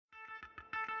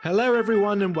Hello,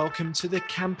 everyone, and welcome to the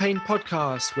Campaign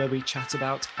Podcast, where we chat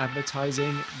about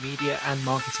advertising, media, and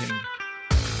marketing.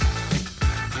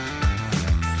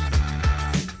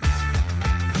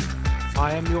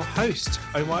 I am your host,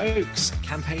 Omar Oakes,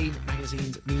 Campaign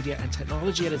Magazine's media and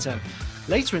technology editor.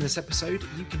 Later in this episode,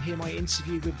 you can hear my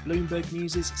interview with Bloomberg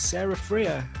News' Sarah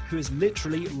Freer, who has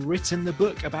literally written the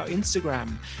book about Instagram,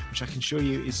 which I can assure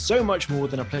you is so much more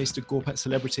than a place to gawp at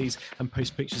celebrities and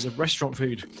post pictures of restaurant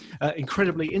food.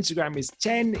 Incredibly, Instagram is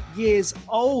 10 years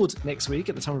old next week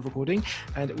at the time of recording,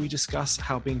 and we discuss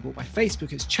how being bought by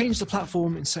Facebook has changed the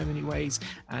platform in so many ways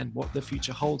and what the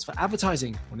future holds for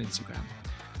advertising on Instagram.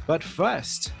 But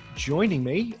first, joining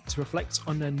me to reflect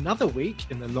on another week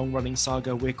in the long-running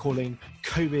saga we're calling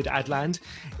COVID Adland,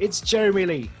 it's Jeremy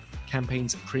Lee,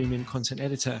 Campaign's premium content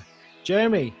editor.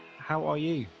 Jeremy, how are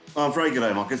you? Oh, I'm very good,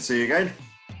 Omar. Good to see you again.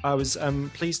 I was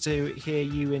pleased to hear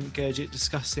you and Gurjit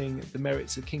discussing the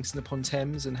merits of Kingston upon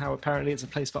Thames and how apparently it's a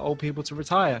place for old people to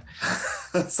retire.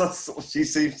 That's what she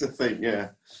seems to think, yeah.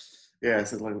 Yeah,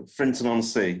 it's like Frinton on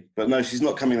Sea. But no, she's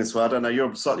not coming this way. I don't know.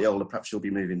 You're slightly older. Perhaps she'll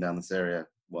be moving down this area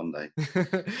one day.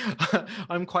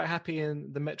 I'm quite happy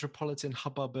in the metropolitan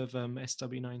hubbub of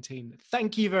SW19.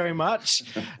 Thank you very much.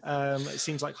 It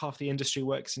seems like half the industry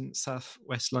works in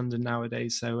southwest London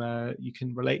nowadays, so you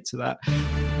can relate to that.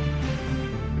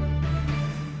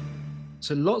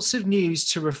 So lots of news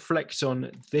to reflect on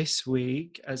this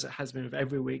week, as it has been with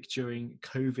every week during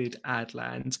COVID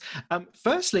Adland.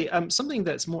 Firstly, something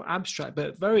that's more abstract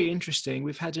but very interesting.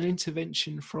 We've had an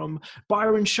intervention from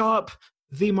Byron Sharp,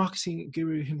 the marketing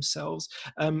guru himself.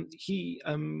 He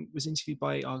was interviewed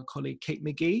by our colleague Kate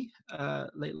McGee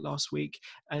late last week,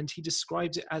 and he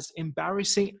described it as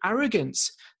embarrassing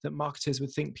arrogance that marketers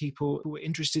would think people who were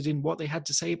interested in what they had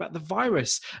to say about the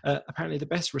virus. Apparently the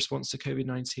best response to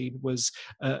COVID-19 was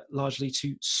largely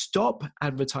to stop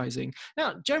advertising.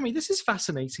 Now, Jeremy, this is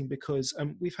fascinating because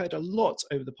we've heard a lot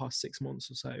over the past 6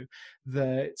 months or so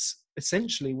that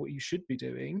essentially what you should be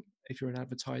doing if you're an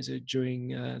advertiser during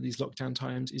these lockdown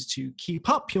times is to keep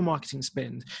up your marketing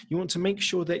spend. You want to make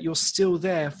sure that you're still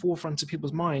there, forefront of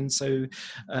people's minds, so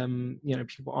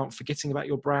people aren't forgetting about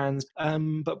your brands.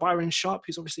 But Byron Sharp,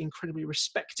 who's obviously incredibly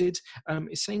respected,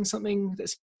 is saying something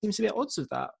that seems to be at odds with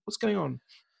that. What's going on?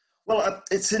 Well,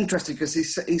 it's interesting because he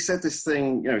said this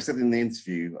thing, he said it in the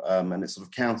interview, and it sort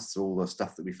of counters all the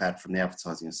stuff that we've had from the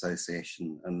Advertising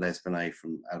Association and Les Binet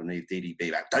from DDB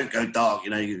about don't go dark,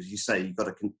 you say you've got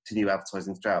to continue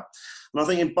advertising throughout. And I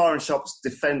think in Byron Sharp's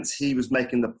defence, he was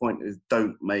making the point is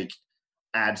don't make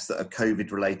ads that are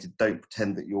COVID related, don't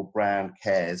pretend that your brand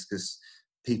cares because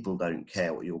people don't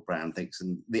care what your brand thinks.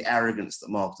 And the arrogance that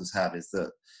marketers have is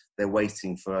that they're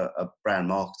waiting for a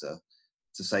brand marketer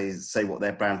to say what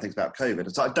their brand thinks about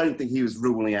COVID. So I don't think he was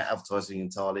ruling out advertising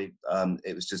entirely.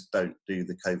 It was just don't do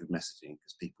the COVID messaging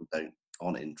because people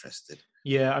aren't interested.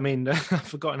 Yeah, I mean, I've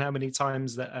forgotten how many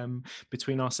times that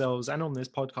between ourselves and on this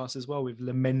podcast as well, we've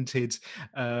lamented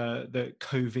the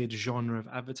COVID genre of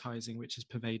advertising, which is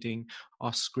pervading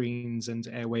our screens and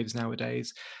airwaves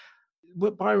nowadays.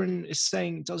 What Byron is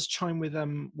saying does chime with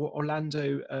what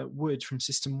Orlando Wood from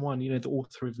System 1, the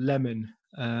author of Lemon,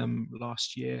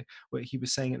 last year, where he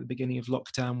was saying at the beginning of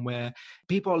lockdown, where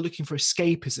people are looking for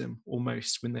escapism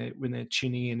almost when they're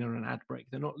tuning in on an ad break.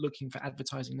 They're not looking for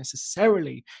advertising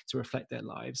necessarily to reflect their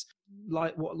lives.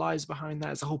 Like what lies behind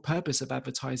that is the whole purpose of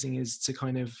advertising is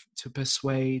to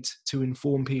persuade, to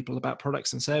inform people about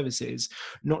products and services,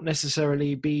 not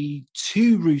necessarily be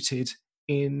too rooted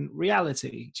in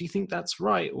reality. Do you think that's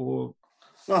right? Or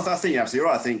no, I think you're absolutely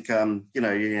right. I think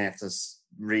you have to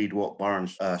read what Byron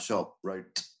Sharp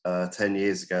wrote 10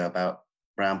 years ago about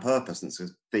brand purpose, and it's a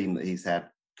theme that he's had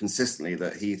consistently,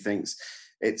 that he thinks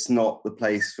it's not the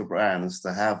place for brands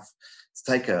to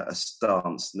take a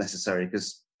stance necessarily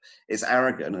because it's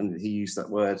arrogant, and he used that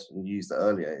word and used it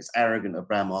earlier. It's arrogant of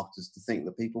brand marketers to think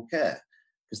that people care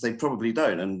because they probably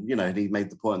don't. And he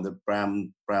made the point that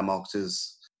brand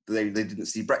marketers, they didn't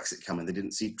see Brexit coming, they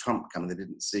didn't see Trump coming, they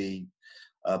didn't see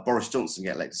Boris Johnson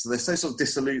get elected. So they're so sort of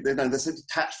dissolute, they're so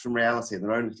detached from reality in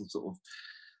their own little sort of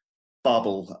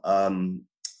bubble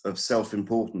of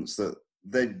self-importance that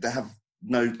they have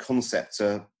no concept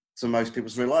to most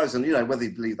people's real lives. And, whether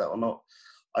you believe that or not,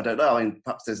 I don't know. I mean,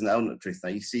 perhaps there's an element of truth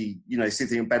there. You see the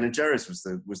thing Ben & Jerry's was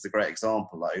the great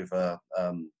example, like over,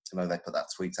 they put that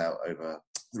tweet out over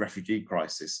the refugee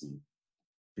crisis and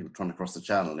people trying to cross the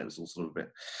channel, and it was all sort of a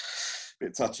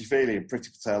bit touchy-feely. And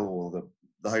Priti Patel, or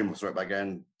the Home Office wrote back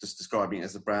again, just describing it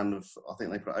as a brand of, I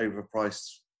think they put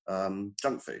overpriced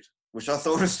junk food. which I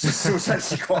thought was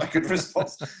actually quite a good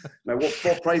response. Now, what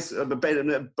place?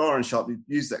 Bar and Sharp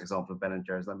used that example of Ben &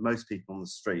 Jerry's. Like most people on the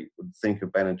street would think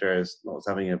of Ben & Jerry's not as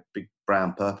having a big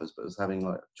brand purpose, but as having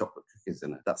like chocolate cookies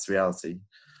in it. That's the reality.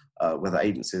 Whether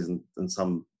agencies and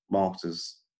some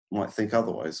marketers might think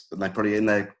otherwise, but they probably in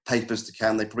their papers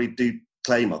they probably do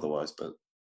claim otherwise, but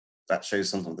that shows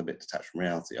sometimes a bit detached from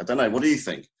reality. I don't know. What do you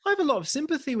think? I have a lot of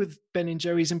sympathy with Ben &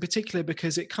 Jerry's in particular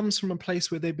because it comes from a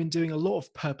place where they've been doing a lot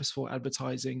of purposeful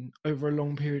advertising over a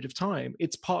long period of time.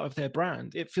 It's part of their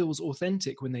brand. It feels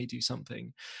authentic when they do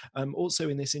something. Also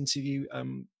in this interview,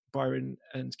 Byron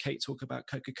and Kate talk about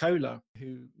Coca-Cola,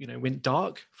 who, went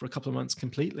dark for a couple of months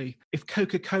completely. If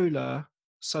Coca-Cola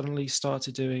suddenly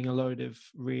started doing a load of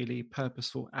really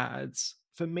purposeful ads,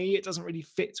 for me, it doesn't really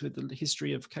fit with the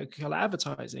history of Coca-Cola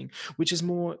advertising, which is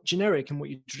more generic and what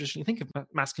you traditionally think of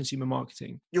mass consumer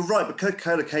marketing. You're right, but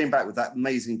Coca-Cola came back with that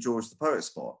amazing George the Poet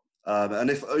spot. And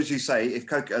if, as you say, if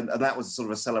Coca, and that was sort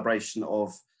of a celebration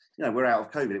of, we're out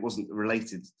of COVID. It wasn't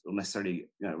related or necessarily,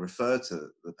 referred to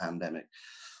the pandemic,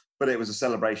 but it was a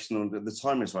celebration on the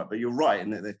time is right. But you're right,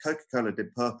 and if Coca-Cola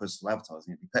did purposeful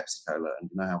advertising, it'd be Pepsi-Cola, and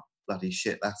you know how bloody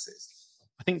shit that is.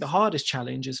 I think the hardest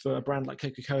challenge is for a brand like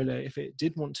Coca-Cola, if it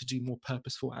did want to do more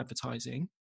purposeful advertising,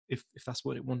 if that's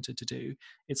what it wanted to do,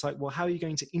 it's like, well, how are you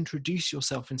going to introduce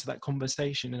yourself into that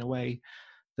conversation in a way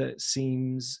that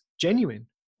seems genuine?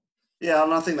 Yeah,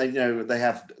 and I think they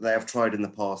have tried in the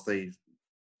past.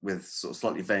 With sort of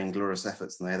slightly vainglorious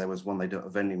efforts, and there was one they did a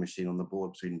vending machine on the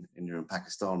border between India and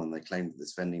Pakistan, and they claimed that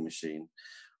this vending machine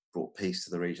brought peace to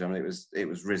the region. I mean, it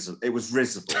was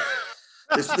risible.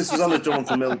 This was under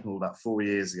Jonathan Milton about 4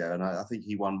 years ago, and I think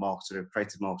he won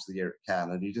Creative Marketer of the Year at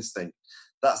Cannes. And you just think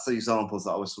that's the examples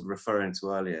that I was sort of referring to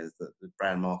earlier, that the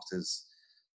brand marketers,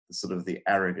 sort of the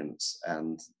arrogance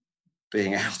and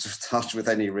being out of touch with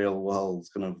any real world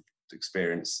kind of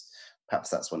experience. Perhaps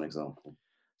that's one example.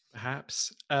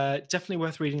 Perhaps. Definitely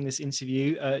worth reading this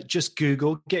interview. Just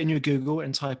get in your Google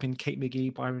and type in Kate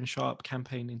McGee, Byron Sharp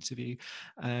campaign interview,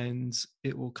 and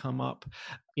it will come up.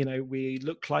 We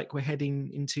look like we're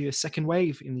heading into a second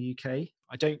wave in the UK.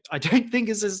 I don't think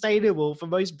it's sustainable for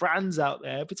most brands out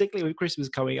there, particularly with Christmas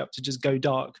coming up, to just go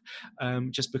dark,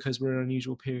 just because we're in an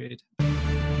unusual period.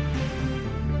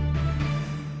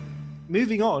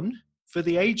 Moving on. For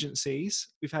the agencies,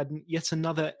 we've had yet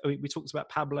another, we talked about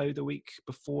Pablo the week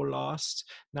before last.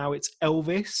 Now it's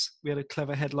Elvis. We had a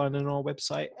clever headline on our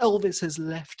website. Elvis has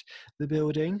left the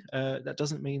building. That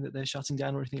doesn't mean that they're shutting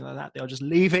down or anything like that. They are just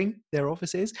leaving their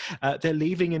offices. They're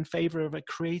leaving in favor of a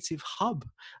creative hub.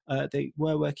 They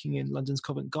were working in London's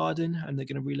Covent Garden, and they're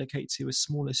going to relocate to a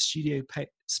smaller studio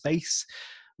space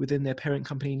within their parent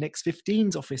company Next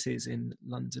 15's offices in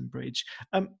London Bridge.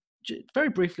 Very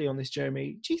briefly on this,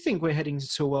 Jeremy, do you think we're heading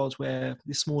to a world where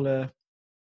the smaller,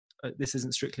 this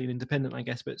isn't strictly an independent, I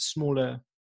guess, but smaller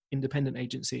independent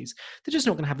agencies, they're just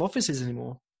not going to have offices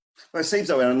anymore? Well, it seems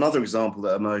that way. Another example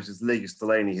that emerges, Legis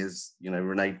Delaney has,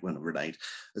 Renade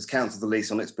has cancelled the lease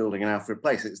on its building in Alfred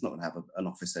Place. It's not going to have an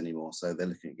office anymore, so they're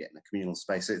looking at getting a communal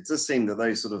space. So it does seem that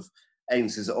those sort of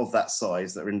agencies of that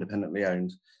size that are independently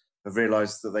owned have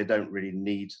realised that they don't really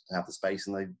need to have the space,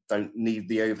 and they don't need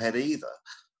the overhead either.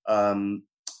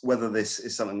 Whether this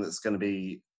is something that's going to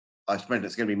be, I imagine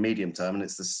it's going to be medium term, and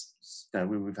it's this.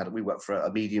 We work for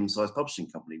a medium-sized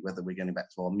publishing company. Whether we're going back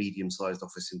to our medium-sized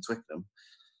office in Twickenham,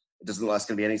 it doesn't look like it's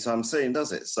going to be anytime soon,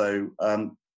 does it? So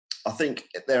I think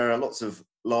there are lots of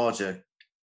larger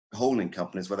holding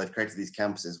companies where they've created these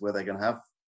campuses where they're going to have,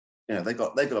 they've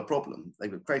got a problem.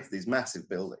 They've created these massive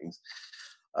buildings,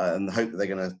 and the hope that they're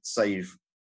going to save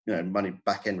money,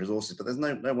 back-end resources, but there's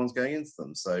no one's going into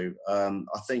them. So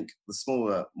I think the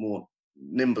smaller, more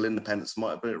nimble independents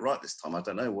might have been it right this time. I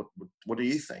don't know. What do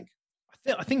you think?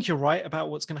 I think you're right about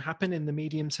what's going to happen in the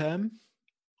medium term.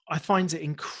 I find it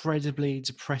incredibly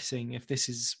depressing if this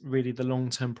is really the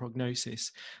long-term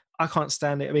prognosis. I can't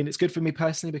stand it. I mean, it's good for me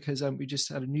personally because we just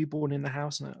had a newborn in the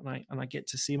house, and I get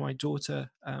to see my daughter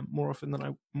more often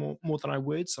than more than I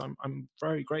would. So I'm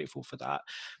very grateful for that.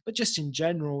 But just in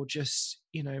general,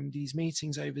 these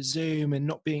meetings over Zoom and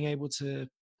not being able to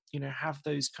have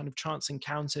those kind of chance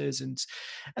encounters, and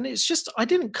it's just, I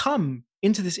didn't come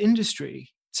into this industry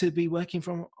to be working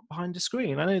from behind a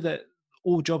screen. I know that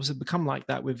all jobs have become like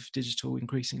that with digital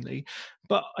increasingly,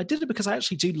 but I did it because I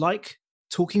actually do like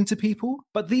talking to people.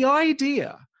 But the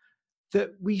idea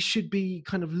that we should be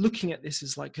kind of looking at this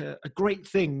as like a great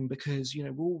thing because,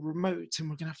 we're all remote and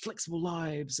we're going to have flexible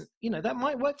lives, that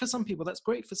might work for some people. That's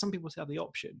great for some people to have the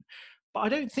option. But I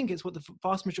don't think it's what the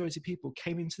vast majority of people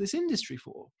came into this industry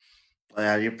for.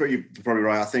 Yeah, you're probably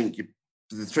right. I think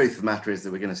the truth of the matter is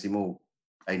that we're going to see more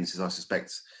agencies, I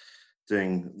suspect,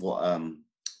 doing what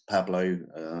Pablo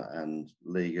and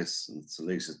Ligas and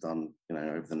Salus has done,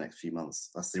 over the next few months.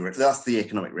 That's the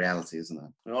economic reality, isn't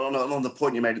it? On the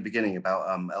point you made at the beginning about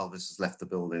Elvis has left the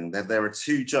building, there are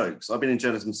two jokes. I've been in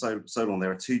journalism so long.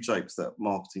 There are two jokes that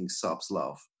marketing subs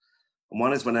love. And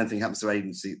one is when anything happens to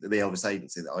the Elvis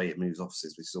agency, that it moves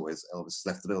offices, which is always Elvis has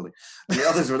left the building. And the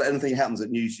other is when anything happens at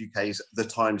News UK's The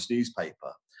Times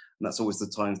newspaper. And that's always the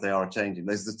times they are changing.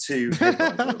 Those are the two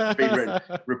headlines that have been written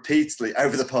repeatedly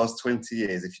over the past 20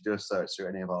 years, if you do a search through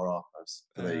any of our archives.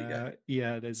 So there you go.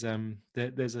 Yeah, there's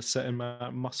a certain amount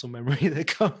of muscle memory that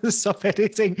can't stop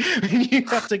editing when you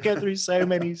have to get through so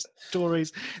many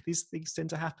stories. These things tend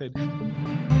to happen.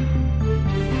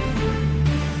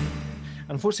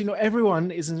 Unfortunately, not everyone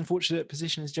is in an unfortunate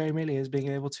position as Jerry Milley as being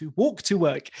able to walk to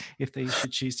work if they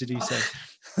should choose to do so.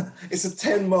 It's a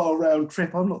 10-mile round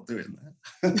trip. I'm not doing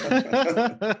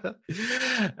that.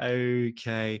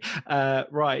 Okay.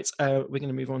 Right. We're going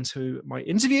to move on to my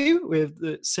interview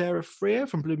with Sarah Freer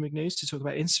from Bloomberg News to talk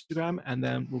about Instagram. And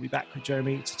then we'll be back with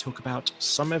Jeremy to talk about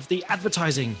some of the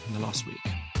advertising in the last week.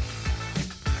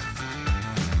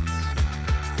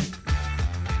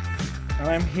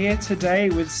 I'm here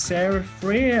today with Sarah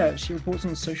Freer. She reports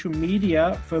on social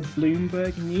media for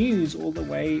Bloomberg News all the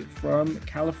way from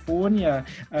California.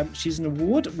 She's an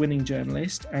award-winning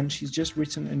journalist and she's just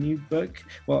written a new book.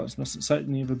 Well, it's not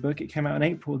certainly of a book. It came out in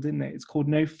April, didn't it? It's called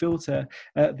No Filter,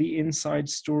 the inside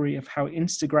story of how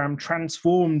Instagram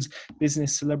transformed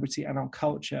business, celebrity, and our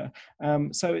culture.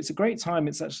 So it's a great time.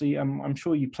 It's actually, I'm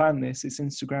sure you planned this. It's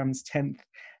Instagram's 10th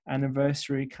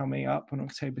anniversary coming up on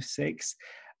October 6th.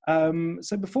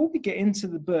 So before we get into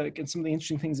the book and some of the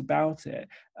interesting things about it,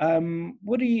 how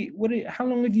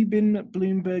long have you been at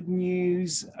Bloomberg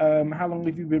News? How long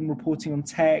have you been reporting on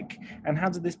tech? And how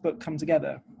did this book come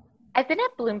together? I've been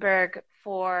at Bloomberg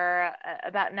for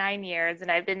about 9 years, and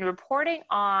I've been reporting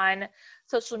on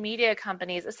social media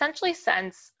companies essentially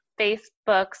since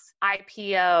Facebook's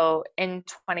IPO in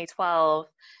 2012.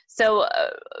 So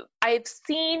I've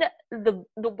seen the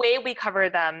way we cover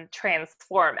them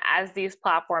transform as these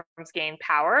platforms gain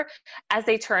power, as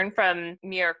they turn from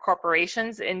mere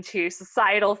corporations into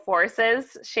societal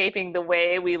forces shaping the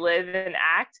way we live and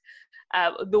act.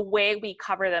 The way we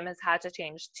cover them has had to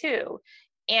change too.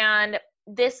 And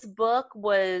this book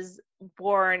was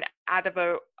born out of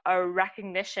a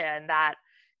recognition that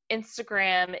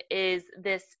Instagram is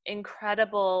this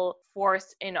incredible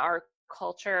force in our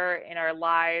culture, in our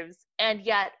lives, and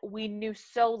yet we knew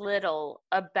so little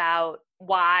about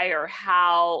why or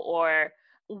how or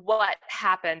what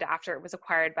happened after it was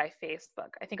acquired by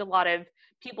Facebook. I think a lot of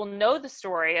people know the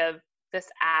story of this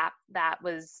app that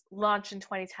was launched in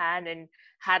 2010 and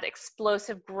had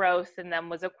explosive growth and then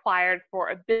was acquired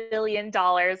for $1 billion,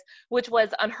 which was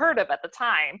unheard of at the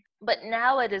time. But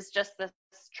now it is just this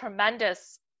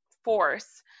tremendous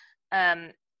force,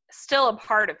 still a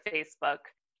part of Facebook.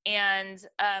 And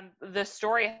the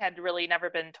story had really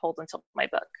never been told until my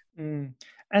book. And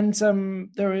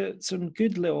there are some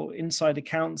good little inside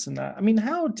accounts in that. I mean,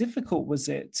 how difficult was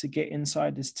it to get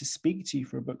insiders to speak to you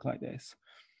for a book like this?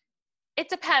 It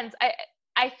depends.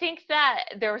 I think that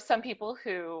there were some people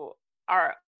who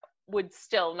would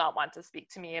still not want to speak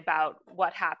to me about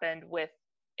what happened with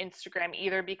Instagram,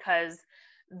 either because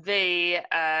they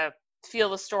feel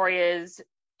the story is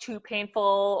too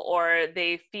painful, or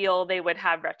they feel they would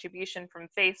have retribution from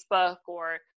Facebook,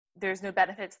 or there's no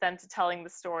benefit to them to telling the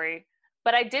story.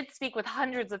 But I did speak with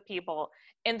hundreds of people,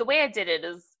 and the way I did it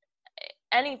is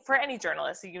for any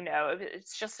journalist,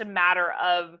 it's just a matter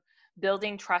of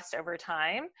building trust over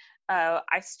time.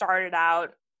 I started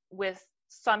out with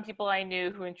some people I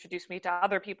knew who introduced me to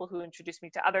other people who introduced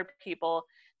me to other people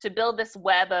to build this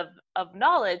web of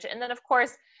knowledge. And then, of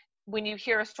course, when you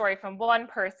hear a story from one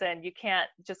person, you can't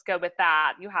just go with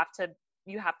that. You have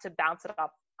to bounce it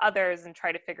off others and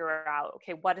try to figure out,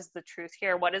 okay, what is the truth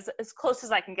here? What is as close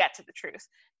as I can get to the truth?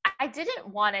 I didn't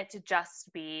want it to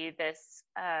just be this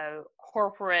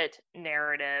corporate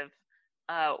narrative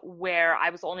where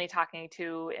I was only talking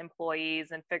to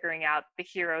employees and figuring out the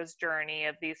hero's journey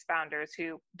of these founders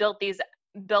who built this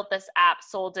app,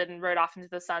 sold it, and rode off into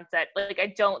the sunset. Like,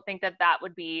 I don't think that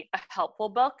would be a helpful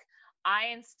book. I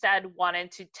instead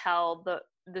wanted to tell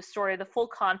the story, the full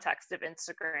context of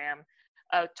Instagram,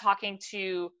 talking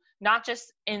to not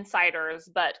just insiders,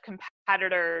 but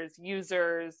competitors,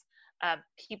 users,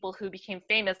 people who became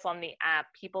famous on the app,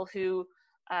 people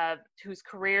whose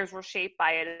careers were shaped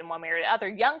by it in one way or the other,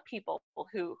 young people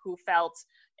who felt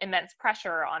immense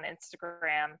pressure on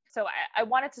Instagram. So I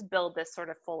wanted to build this sort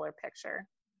of fuller picture.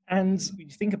 And you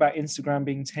think about Instagram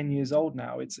being 10 years old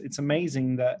now, it's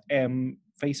amazing that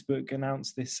Facebook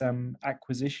announced this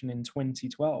acquisition in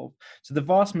 2012. So the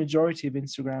vast majority of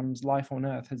Instagram's life on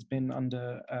Earth has been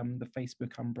under the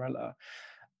Facebook umbrella.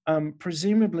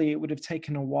 Presumably, it would have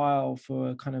taken a while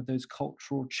for kind of those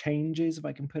cultural changes, if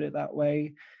I can put it that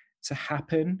way, to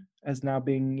happen, as now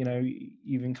being,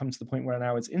 even come to the point where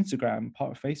now it's Instagram,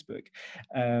 part of Facebook,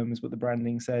 is what the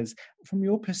branding says. From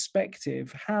your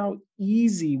perspective, how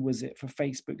easy was it for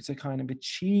Facebook to kind of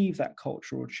achieve that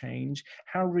cultural change?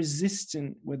 How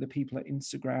resistant were the people at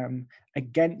Instagram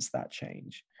against that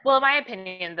change? Well, in my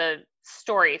opinion, the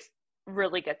story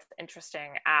really gets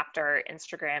interesting after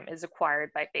Instagram is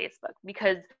acquired by Facebook,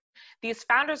 because these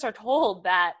founders are told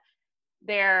that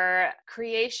their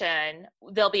creation,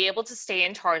 they'll be able to stay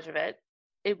in charge of it.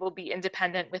 It will be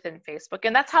independent within Facebook.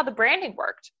 And that's how the branding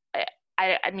worked.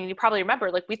 I mean, you probably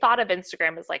remember, like, we thought of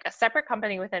Instagram as like a separate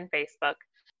company within Facebook.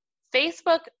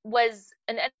 Facebook was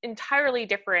an entirely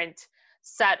different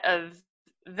set of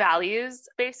values.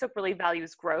 Facebook really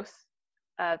values growth.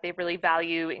 They really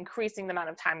value increasing the amount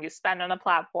of time you spend on a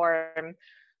platform,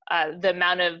 the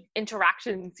amount of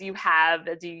interactions you have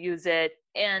as you use it.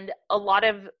 And a lot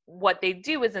of what they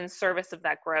do is in service of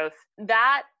that growth.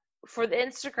 That, for the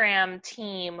Instagram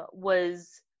team,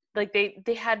 was like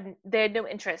they had no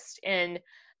interest in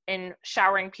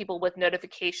showering people with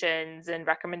notifications and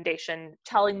recommendation,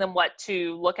 telling them what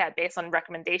to look at based on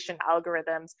recommendation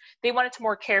algorithms. They wanted to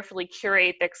more carefully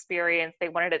curate the experience. They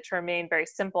wanted it to remain very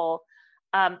simple.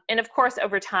 And of course,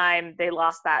 over time, they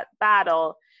lost that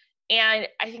battle. And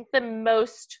I think the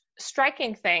most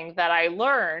striking thing that I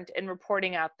learned in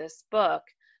reporting out this book,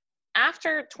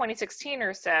 after 2016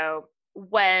 or so,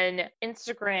 when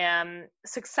Instagram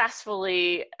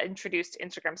successfully introduced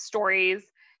Instagram Stories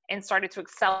and started to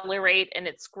accelerate in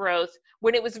its growth,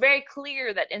 when it was very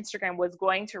clear that Instagram was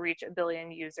going to reach 1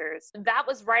 billion users, that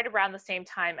was right around the same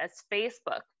time as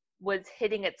Facebook was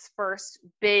hitting its first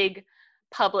big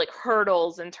public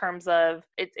hurdles in terms of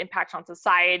its impact on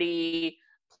society,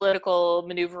 political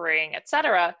maneuvering,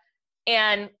 etc.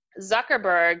 And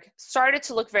Zuckerberg started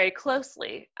to look very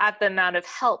closely at the amount of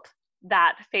help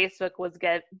that Facebook was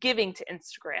giving to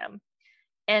Instagram.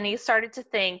 And he started to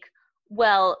think,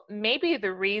 well, maybe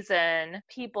the reason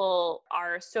people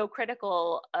are so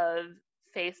critical of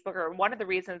Facebook, or one of the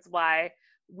reasons why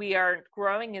we aren't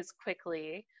growing as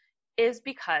quickly, is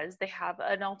because they have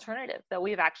an alternative that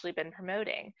we've actually been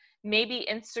promoting. Maybe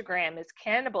Instagram is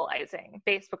cannibalizing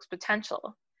Facebook's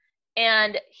potential.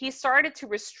 And he started to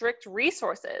restrict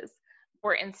resources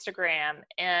for Instagram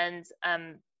and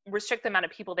restrict the amount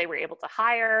of people they were able to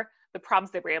hire, the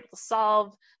problems they were able to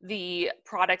solve, the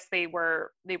products they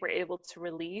were able to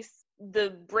release.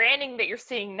 The branding that you're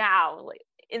seeing now, like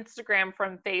Instagram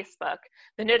from Facebook,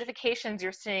 the notifications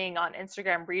you're seeing on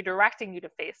Instagram redirecting you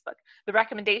to Facebook, the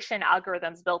recommendation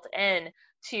algorithms built in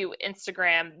to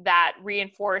Instagram that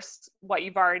reinforce what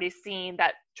you've already seen,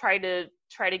 that try to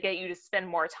get you to spend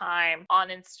more time on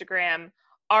Instagram,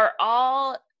 are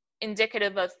all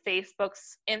indicative of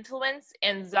Facebook's influence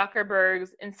and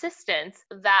Zuckerberg's insistence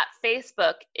that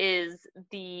Facebook is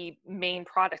the main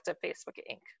product of Facebook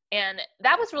Inc. And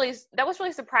that was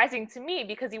really surprising to me,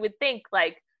 because you would think,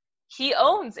 like, he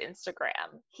owns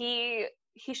Instagram. He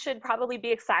should probably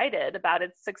be excited about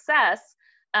its success,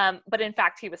 but in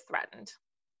fact, he was threatened.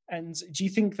 And do you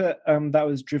think that that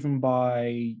was driven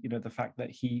by, the fact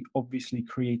that he obviously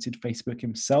created Facebook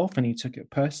himself and he took it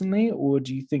personally, or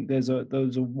do you think there's a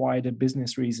wider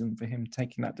business reason for him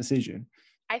taking that decision?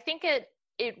 I think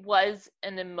it was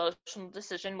an emotional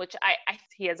decision, which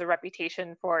he has a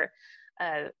reputation for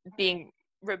being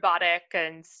robotic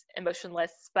and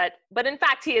emotionless, but in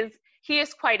fact he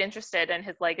is quite interested in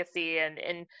his legacy and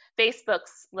in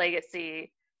Facebook's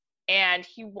legacy, and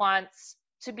he wants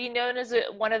to be known as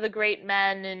one of the great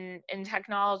men in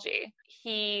technology.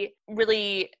 He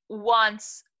really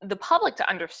wants the public to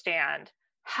understand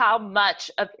how much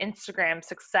of Instagram's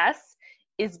success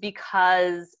is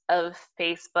because of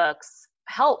Facebook's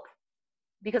help,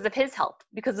 because of his help,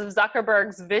 because of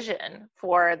Zuckerberg's vision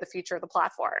for the future of the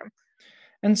platform.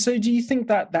 And so do you think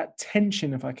that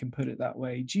tension, if I can put it that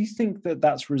way, do you think that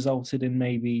that's resulted in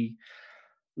maybe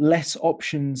less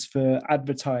options for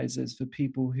advertisers, for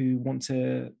people who want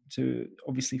to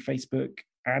obviously Facebook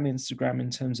and Instagram, in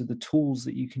terms of the tools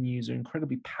that you can use, are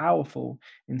incredibly powerful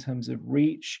in terms of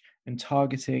reach and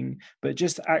targeting, but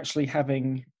just actually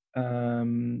having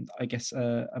I guess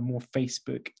a more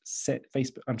Facebook,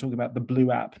 I'm talking about the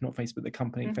Blue app, not Facebook the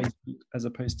company, mm-hmm. Facebook as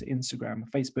opposed to Instagram,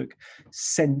 a Facebook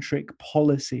centric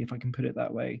policy, if I can put it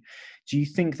that way. Do you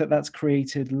think that that's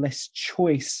created less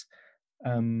choice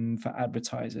for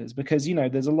advertisers? Because, you know,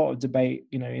 there's a lot of debate,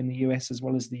 you know, in the US as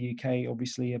well as the UK,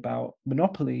 obviously, about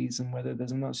monopolies and whether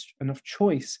there's enough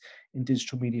choice in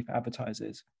digital media for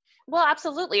advertisers. Well,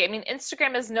 absolutely. I mean,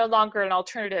 Instagram is no longer an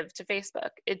alternative to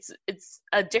Facebook. It's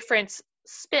a different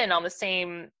spin on the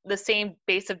same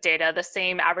base of data, the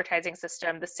same advertising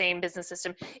system, the same business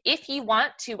system. If you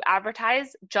want to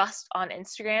advertise just on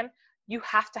Instagram, you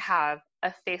have to have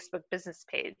a Facebook business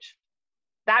page.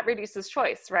 That reduces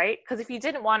choice, right? Because if you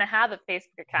didn't want to have a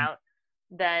Facebook account,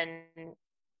 then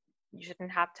you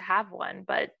shouldn't have to have one.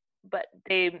 But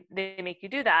they make you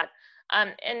do that,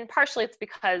 and partially it's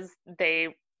because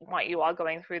they want you all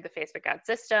going through the Facebook ad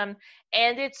system,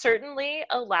 and it certainly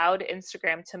allowed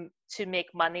Instagram to make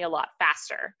money a lot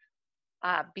faster.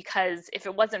 Because if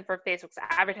it wasn't for Facebook's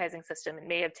advertising system, it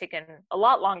may have taken a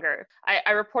lot longer.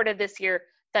 I reported this year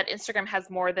that Instagram has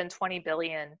more than 20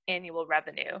 billion annual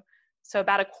revenue. So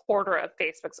about a quarter of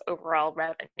Facebook's overall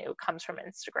revenue comes from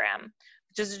Instagram,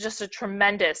 which is just a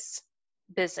tremendous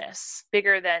business,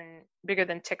 bigger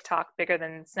than TikTok, bigger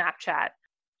than Snapchat.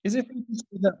 Is it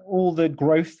that all the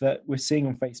growth that we're seeing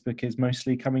on Facebook is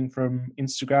mostly coming from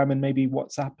Instagram and maybe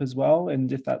WhatsApp as well?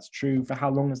 And if that's true, for how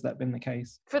long has that been the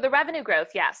case? For the revenue growth,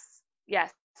 yes.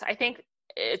 I think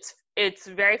it's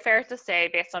very fair to say,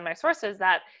 based on my sources,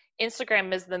 that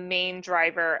Instagram is the main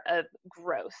driver of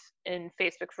growth in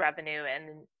Facebook's revenue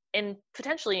and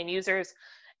potentially in users.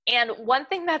 And one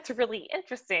thing that's really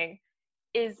interesting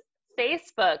is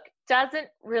Facebook doesn't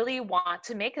really want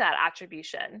to make that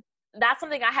attribution. That's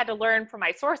something I had to learn from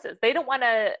my sources. They don't want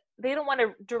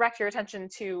to direct your attention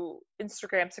to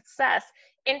Instagram's success.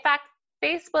 In fact,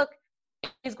 Facebook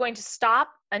is going to stop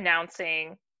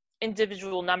announcing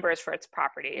individual numbers for its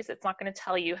properties. It's not going to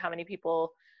tell you how many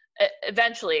people.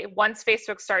 Eventually, once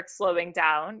Facebook starts slowing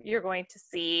down, you're going to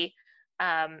see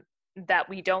that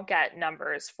we don't get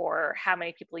numbers for how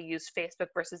many people use Facebook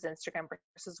versus Instagram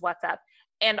versus WhatsApp.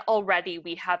 And already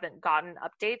we haven't gotten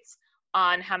updates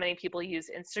on how many people use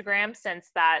Instagram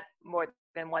since that more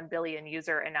than 1 billion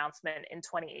user announcement in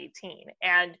 2018.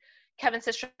 And Kevin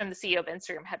Systrom, the CEO of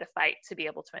Instagram, had to fight to be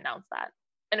able to announce that.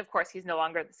 And of course, he's no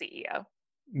longer the CEO.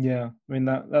 Yeah, I mean,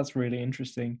 that's really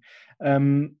interesting.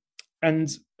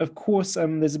 And of course,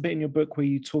 there's a bit in your book where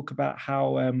you talk about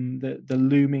how the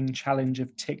looming challenge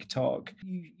of TikTok,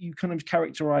 you kind of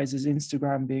characterize as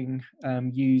Instagram being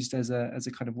used as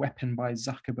a kind of weapon by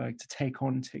Zuckerberg to take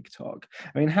on TikTok.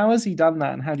 I mean, how has he done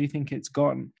that, and how do you think it's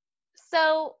gone?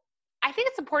 So I think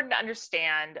it's important to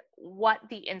understand what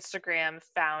the Instagram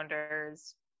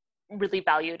founders really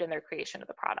valued in their creation of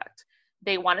the product.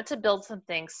 They wanted to build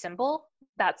something simple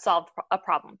that solved a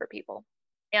problem for people.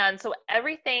 And so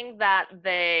everything that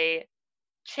they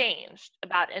changed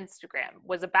about Instagram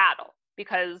was a battle,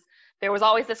 because there was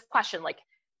always this question, like,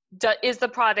 is the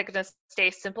product going to stay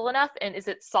simple enough, and is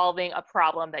it solving a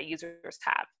problem that users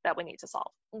have that we need to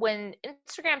solve? When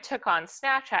Instagram took on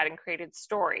Snapchat and created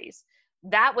stories,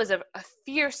 that was a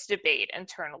fierce debate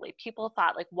internally. People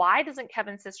thought, like, why doesn't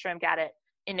Kevin Systrom get it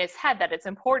in his head that it's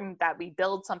important that we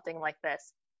build something like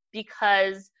this?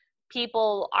 Because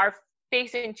people are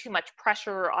facing too much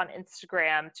pressure on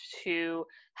Instagram to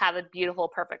have a beautiful,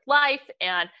 perfect life.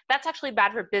 And that's actually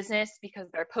bad for business because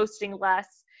they're posting less.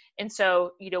 And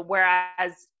so,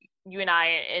 whereas you and I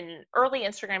in early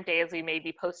Instagram days, we may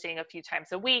be posting a few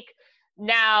times a week.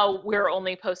 Now we're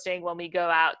only posting when we go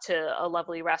out to a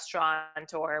lovely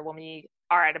restaurant or when we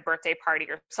are at a birthday party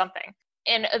or something.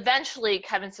 And eventually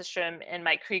Kevin Systrom and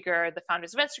Mike Krieger, the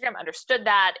founders of Instagram, understood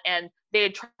that, and they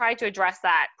had tried to address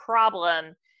that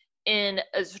problem in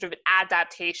a sort of an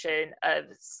adaptation of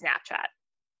Snapchat.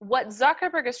 What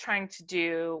Zuckerberg is trying to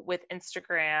do with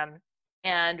Instagram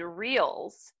and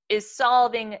Reels is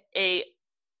solving a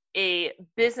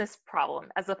business problem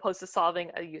as opposed to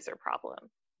solving a user problem.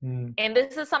 And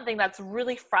this is something that's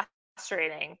really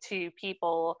frustrating to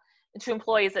people, to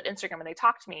employees at Instagram when they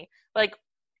talk to me. Like,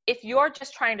 if you're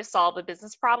just trying to solve a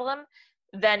business problem,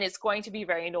 then it's going to be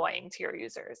very annoying to your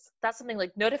users. That's something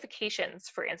like notifications,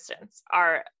 for instance,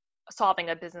 are solving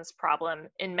a business problem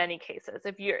in many cases.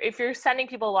 If you're sending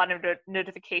people a lot of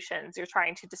notifications, you're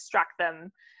trying to distract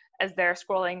them as they're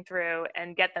scrolling through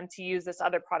and get them to use this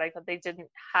other product that they didn't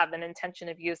have an intention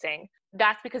of using.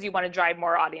 That's because you want to drive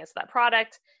more audience to that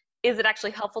product. Is it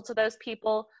actually helpful to those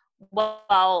people?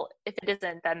 Well, if it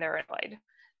isn't, then they're annoyed.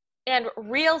 And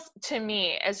Reels, to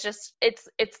me, is just, it's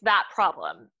that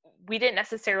problem. We didn't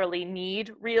necessarily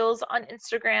need Reels on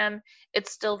Instagram.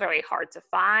 It's still very hard to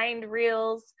find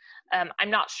Reels.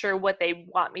 I'm not sure what they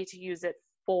want me to use it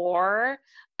for,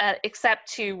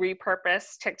 except to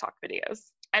repurpose TikTok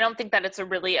videos. I don't think that it's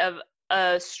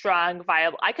a strong,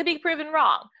 viable, I could be proven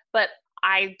wrong, but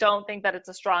I don't think that it's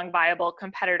a strong, viable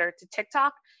competitor to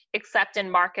TikTok, except in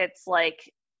markets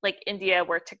like India,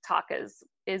 where TikTok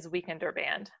is weakened or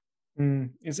banned.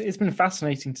 It's been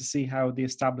fascinating to see how the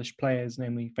established players,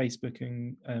 namely Facebook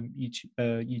and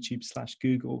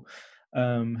YouTube/Google,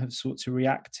 have sought to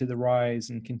react to the rise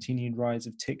and continued rise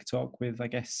of TikTok with, I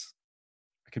guess,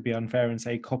 I could be unfair and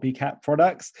say, copycat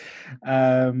products.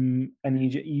 And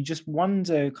you just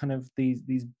wonder, kind of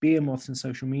these behemoths in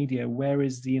social media, where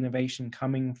is the innovation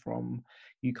coming from?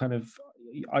 Do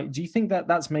you think that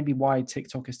that's maybe why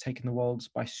TikTok has taken the world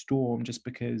by storm, just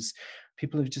because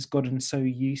people have just gotten so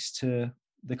used to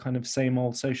the kind of same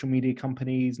old social media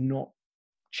companies not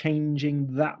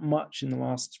changing that much in the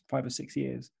last 5 or 6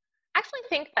 years? I actually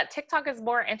think that TikTok is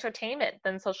more entertainment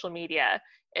than social media.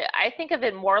 I think of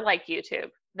it more like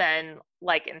YouTube than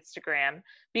like Instagram,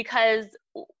 because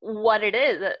what it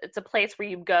is, it's a place where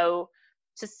you go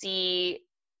to see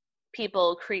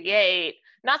people create,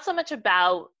 not so much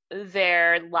about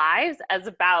their lives as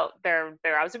about their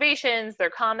observations, their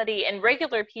comedy, and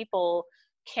regular people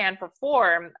can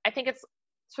perform. I think it's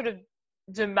sort of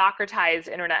democratized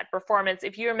internet performance.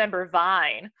 If you remember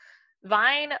Vine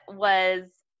was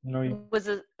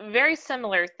a very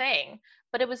similar thing,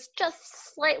 but it was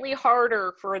just slightly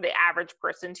harder for the average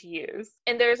person to use.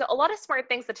 And there's a lot of smart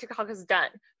things that TikTok has done.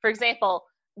 For example,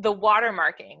 the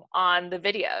watermarking on the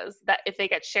videos, that if they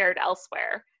get shared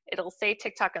elsewhere, it'll say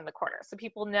TikTok in the corner. So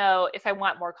people know, if I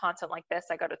want more content like this,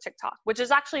 I go to TikTok, which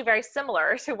is actually very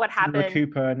similar to what happened.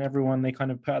 Cooper and everyone, they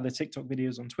kind of put out their TikTok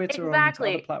videos on Twitter, exactly.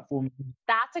 or on other platforms.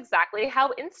 That's exactly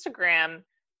how Instagram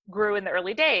grew in the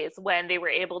early days, when they were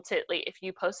able to, like, if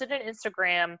you posted an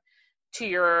Instagram to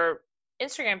your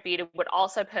Instagram feed, it would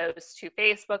also post to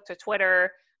Facebook, to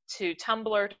Twitter, to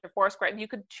Tumblr, to Foursquare, and you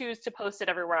could choose to post it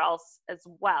everywhere else as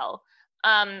well.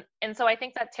 And so I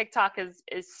think that TikTok is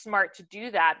smart to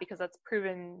do that, because that's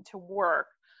proven to work.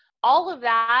 All of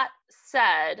that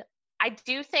said, I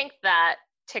do think that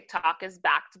TikTok is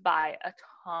backed by a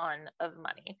ton of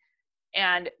money,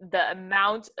 and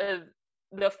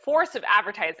the force of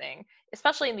advertising,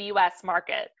 especially in the US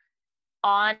market,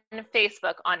 on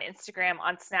Facebook, on Instagram,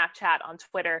 on Snapchat, on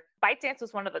Twitter. ByteDance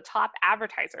was one of the top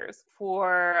advertisers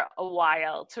for a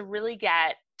while to really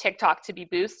get TikTok to be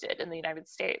boosted in the United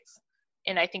States.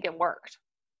 And I think it worked.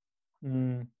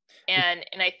 And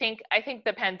I think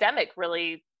the pandemic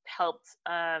really helped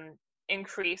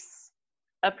increase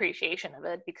appreciation of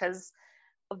it, because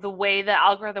of the way the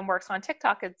algorithm works on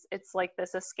TikTok. It's like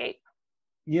this escape.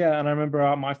 Yeah, and I remember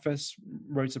I first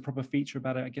wrote a proper feature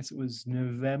about it. I guess it was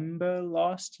November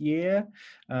last year,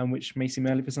 which may seem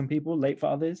early for some people, late for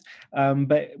others.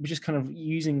 But we're just kind of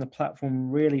using the platform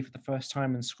really for the first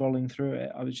time and scrolling through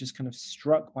it. I was just kind of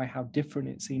struck by how different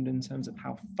it seemed in terms of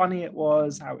how funny it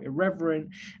was, how irreverent,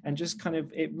 and just kind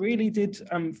of, it really did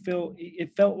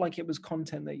felt like it was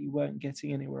content that you weren't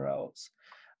getting anywhere else.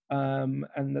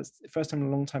 And that's the first time in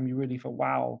a long time you really thought,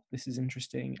 wow, this is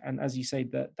interesting. And as you say,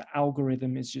 the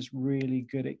algorithm is just really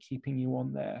good at keeping you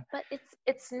on there. But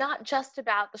it's not just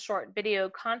about the short video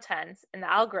content and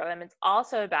the algorithm. It's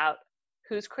also about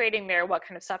who's creating there, what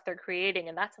kind of stuff they're creating.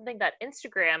 And that's something that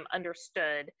Instagram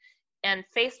understood and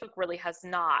Facebook really has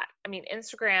not. I mean,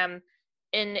 Instagram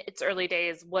in its early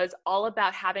days was all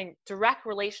about having direct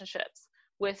relationships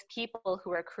with people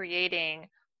who are creating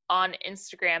on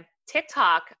Instagram.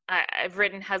 TikTok, I've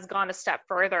written, has gone a step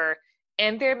further,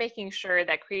 and they're making sure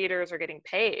that creators are getting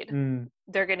paid.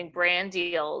 They're getting brand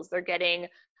deals. They're getting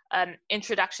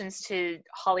introductions to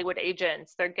Hollywood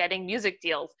agents. They're getting music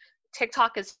deals.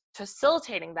 TikTok is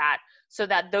facilitating that so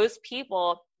that those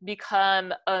people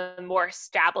become a more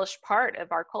established part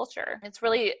of our culture. It's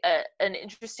really an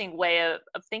interesting way of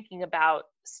thinking about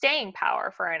staying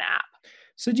power for an app.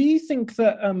 So do you think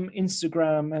that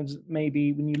Instagram has,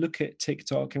 maybe when you look at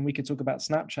TikTok, and we could talk about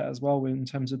Snapchat as well in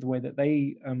terms of the way that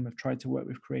they have tried to work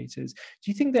with creators, do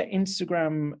you think that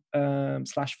Instagram /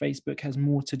 Facebook has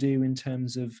more to do in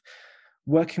terms of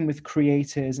working with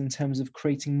creators, in terms of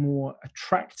creating more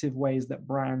attractive ways that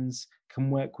brands can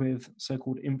work with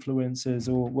so-called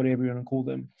influencers, or whatever you want to call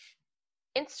them?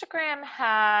 Instagram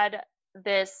had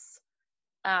this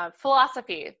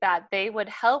philosophy that they would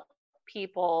help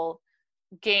people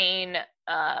gain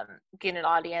an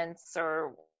audience,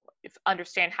 or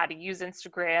understand how to use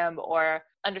Instagram, or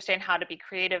understand how to be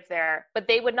creative there, but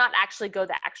they would not actually go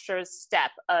the extra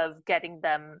step of getting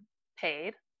them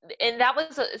paid. And that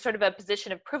was sort of a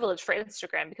position of privilege for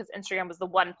Instagram, because Instagram was the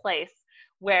one place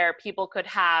where people could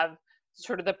have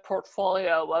sort of the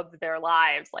portfolio of their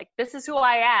lives. Like, this is who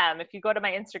I am. If you go to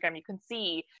my Instagram, you can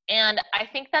see. And I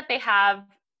think that they have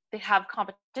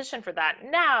competition for that.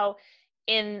 Now,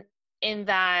 in in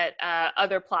that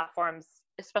other platforms,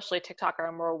 especially TikTok,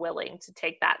 are more willing to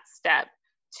take that step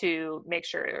to make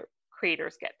sure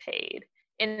creators get paid.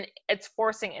 And it's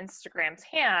forcing Instagram's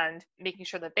hand, making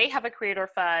sure that they have a creator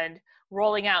fund,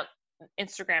 rolling out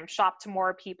Instagram Shop to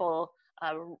more people,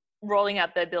 rolling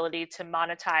out the ability to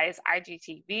monetize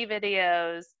IGTV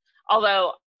videos.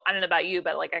 Although, I don't know about you,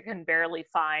 but like I can barely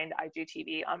find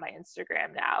IGTV on my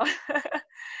Instagram now.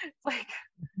 It's like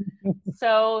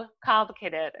so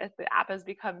complicated. The app has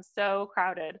become so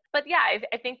crowded. But yeah,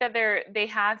 I think that they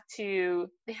have to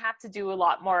do a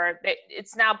lot more.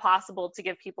 It's now possible to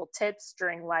give people tips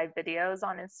during live videos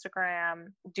on Instagram,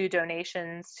 do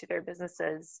donations to their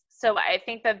businesses. So I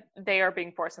think that they are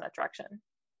being forced in that direction.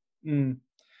 Mm.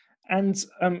 And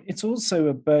it's also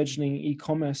a burgeoning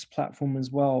e-commerce platform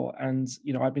as well. And,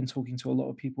 you know, I've been talking to a lot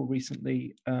of people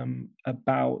recently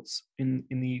about in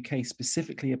the UK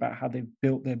specifically about how they've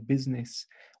built their business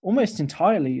almost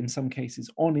entirely in some cases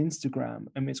on Instagram.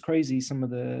 And it's crazy some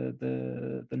of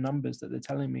the numbers that they're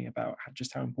telling me about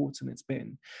just how important it's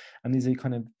been. And these are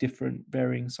kind of different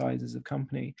varying sizes of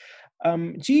company.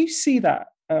 Do you see that?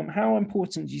 How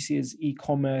important do you see as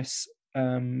e-commerce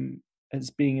as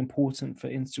being important for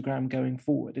Instagram going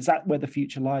forward? Is that where the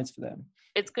future lies for them?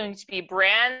 It's going to be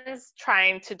brands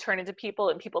trying to turn into people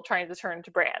and people trying to turn into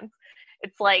brands.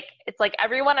 It's like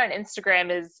everyone on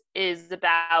Instagram is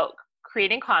about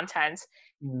creating content,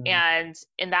 and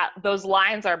in that those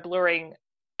lines are blurring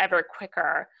ever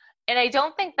quicker. And I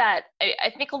don't think that I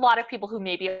think a lot of people who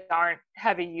maybe aren't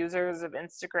heavy users of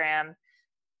Instagram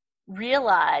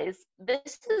realize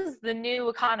this is the new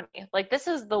economy. Like this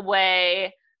is the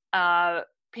way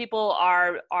people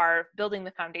are building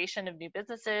the foundation of new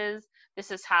businesses. This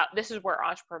is where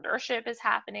entrepreneurship is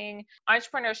happening.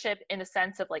 Entrepreneurship in a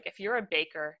sense of like, if you're a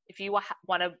baker, if you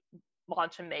want to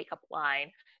launch a makeup line,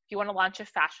 if you want to launch a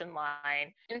fashion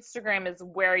line, Instagram is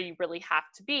where you really have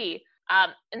to be.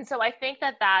 And so I think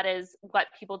that is what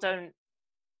people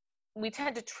we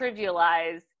tend to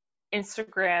trivialize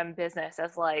Instagram business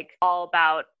as like all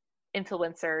about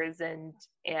influencers and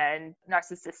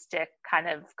narcissistic kind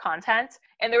of content,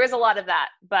 and there is a lot of that,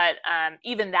 but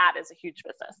even that is a huge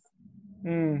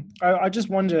business. I just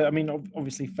wonder, I mean,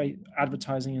 obviously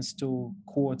advertising is still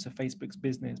core to Facebook's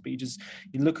business, but you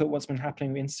look at what's been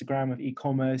happening with Instagram, with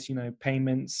e-commerce, you know,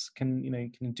 payments,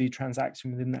 can do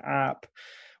transaction within the app,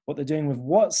 what they're doing with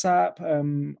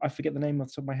WhatsApp. I forget the name off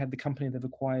the top of my head, the company they've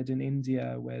acquired in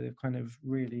India, where they've kind of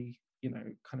really, you know,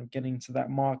 kind of getting to that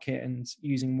market and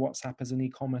using WhatsApp as an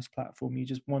e-commerce platform. You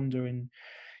just wonder, do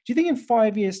you think in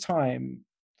 5 years' time,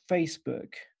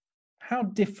 Facebook, how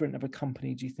different of a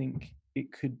company do you think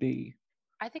it could be?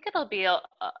 I think it'll be I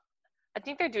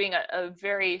think they're doing a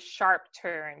very sharp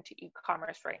turn to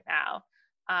e-commerce right now.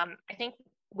 I think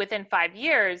within 5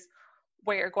 years,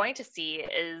 what you're going to see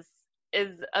is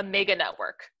a mega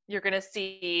network. You're going to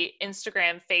see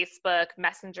Instagram, Facebook,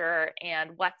 Messenger,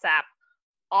 and WhatsApp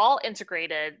all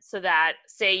integrated, so that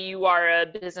say you are a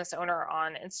business owner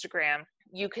on Instagram,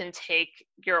 you can take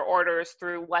your orders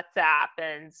through WhatsApp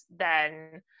and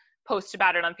then post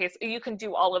about it on Facebook. You can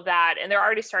do all of that, and they're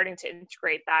already starting to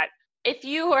integrate that. If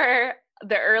you were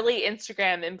the early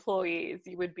Instagram employees,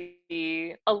 you would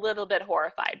be a little bit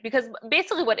horrified, because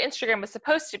basically what Instagram was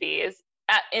supposed to be is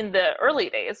in the early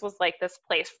days was like this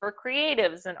place for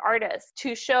creatives and artists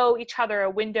to show each other a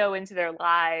window into their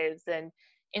lives and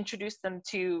introduce them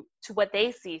to what they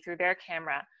see through their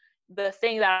camera. The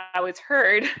thing that I always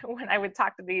heard when I would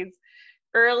talk to these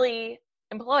early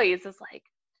employees is like,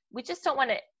 we just don't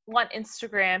want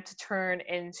Instagram to turn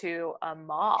into a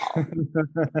mall.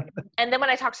 And then when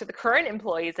I talk to the current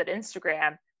employees at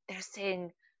Instagram, they're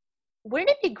saying, wouldn't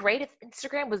it be great if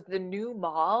Instagram was the new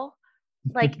mall?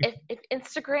 Like if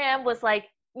Instagram was like,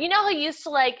 you know how you used to,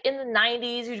 like in the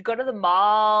 90s, you'd go to the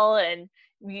mall and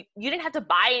you didn't have to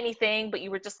buy anything, but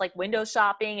you were just like window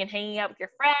shopping and hanging out with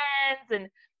your friends,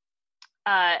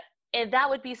 and that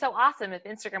would be so awesome if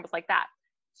Instagram was like that.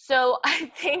 So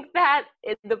I think that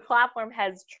the platform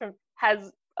has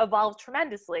evolved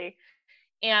tremendously,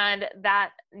 and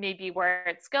that may be where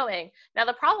it's going. Now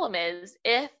the problem is,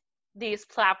 if these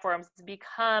platforms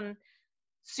become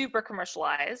super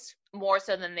commercialized, more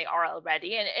so than they are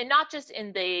already, and not just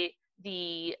in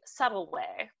the subtle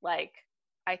way, like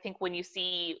I think when you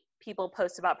see people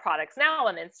post about products now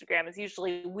on Instagram, is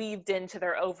usually weaved into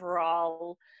their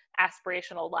overall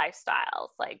aspirational lifestyles.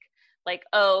 Like,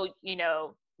 oh, you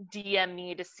know, DM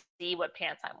me to see what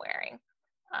pants I'm wearing.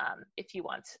 If you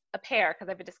want a pair, because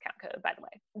I have a discount code, by the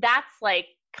way. That's like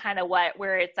kind of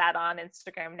where it's at on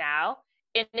Instagram now.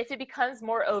 And if it becomes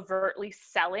more overtly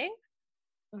selling,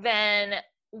 then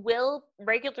will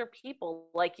regular people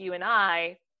like you and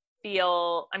I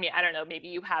feel, I mean, I don't know, maybe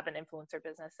you have an influencer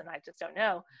business and I just don't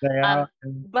know. They are.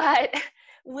 But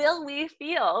will we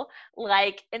feel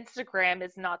like Instagram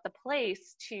is not the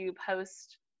place to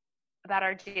post about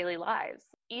our daily lives?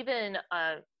 Even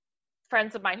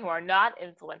friends of mine who are not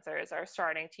influencers are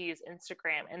starting to use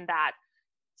Instagram in that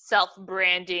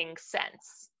self-branding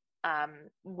sense,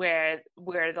 where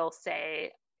they'll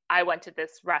say, I went to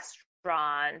this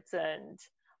restaurant and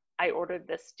I ordered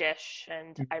this dish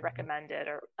and I recommend it,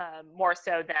 or more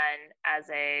so than as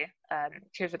a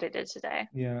here's what I did today.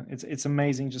 Yeah, it's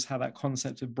amazing just how that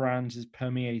concept of brand is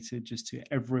permeated just to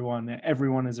everyone.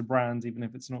 Everyone is a brand, even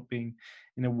if it's not being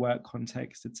in a work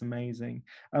context. It's amazing.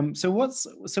 So what's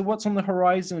on the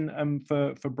horizon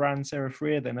for brand Sarah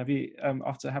Freer then? Have you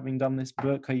after having done this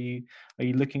book, are you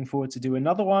looking forward to do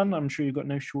another one? I'm sure you've got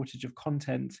no shortage of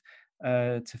content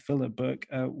to fill a book.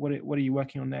 What are you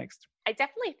working on next? I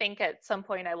definitely think at some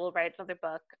point I will write another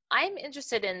book. I'm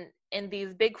interested in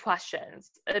these big questions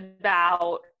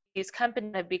about these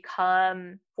companies have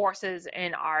become forces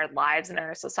in our lives and in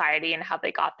our society and how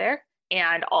they got there,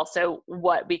 and also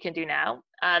what we can do now.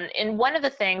 And one of the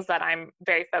things that I'm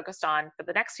very focused on for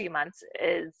the next few months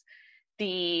is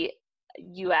the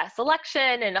US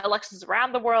election and elections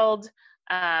around the world,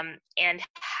 and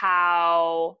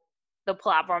how the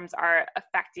platforms are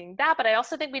affecting that. But I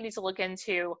also think we need to look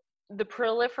into the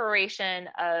proliferation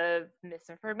of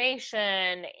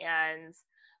misinformation and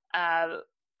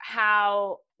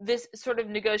how this sort of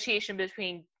negotiation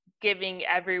between giving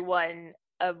everyone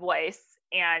a voice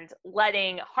and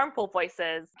letting harmful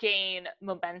voices gain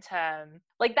momentum,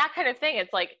 like that kind of thing.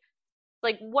 It's like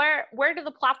where do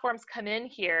the platforms come in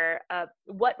here?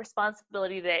 What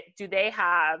responsibility do they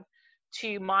have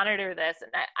to monitor this?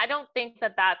 And I don't think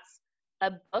that that's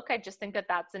a book. I just think that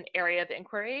that's an area of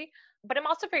inquiry. But I'm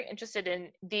also very interested in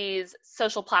these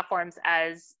social platforms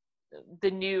as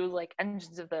the new like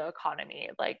engines of the economy,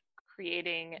 like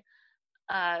creating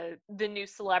the new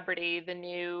celebrity, the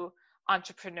new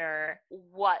entrepreneur,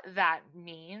 what that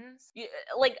means.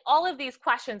 Like all of these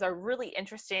questions are really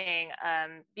interesting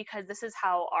because this is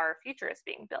how our future is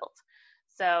being built.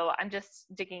 So I'm just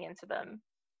digging into them.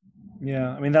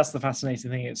 Yeah, I mean, that's the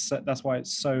fascinating thing. That's why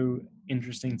it's so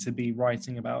interesting to be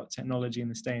writing about technology in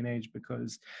this day and age,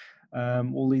 because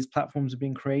all these platforms are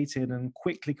being created and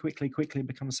quickly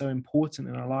become so important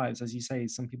in our lives. As you say,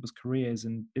 some people's careers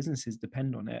and businesses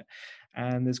depend on it.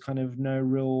 And there's kind of no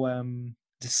real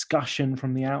discussion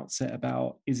from the outset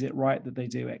about, is it right that they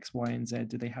do X, Y, and Z?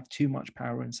 Do they have too much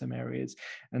power in some areas?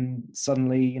 And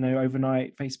suddenly,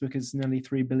 overnight, Facebook has nearly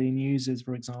 3 billion users,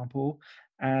 for example,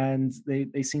 and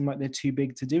they seem like they're too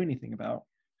big to do anything about.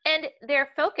 And their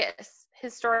focus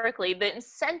historically, the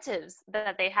incentives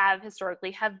that they have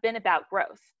historically have been about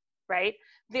growth, right?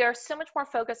 They are so much more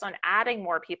focused on adding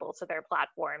more people to their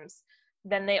platforms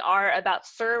than they are about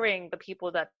serving the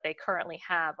people that they currently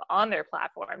have on their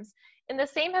platforms. And the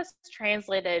same has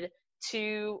translated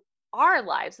to our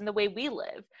lives and the way we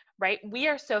live, right? We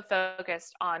are so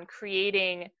focused on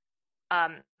creating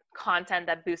content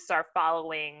that boosts our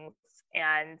followings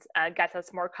and gets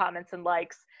us more comments and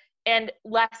likes, and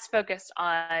less focused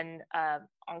on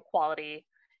quality.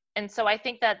 And so I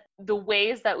think that the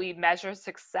ways that we measure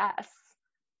success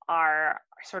are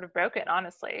sort of broken,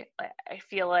 honestly. I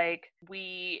feel like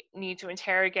we need to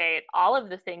interrogate all of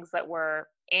the things that we're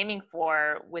aiming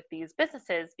for with these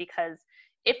businesses, because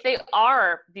if they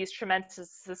are these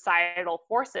tremendous societal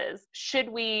forces, should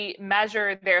we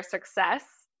measure their success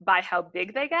by how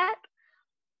big they get?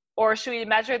 Or should we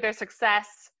measure their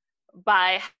success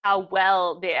by how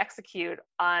well they execute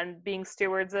on being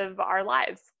stewards of our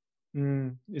lives?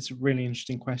 It's a really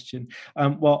interesting question.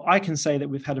 Well, I can say that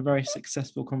we've had a very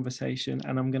successful conversation,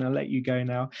 and I'm going to let you go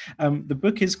now. The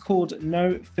book is called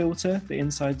No Filter, the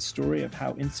inside story of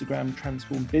how Instagram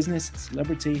transformed business,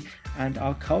 celebrity, and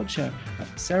our culture.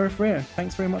 Sarah Freer,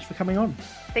 thanks very much for coming on.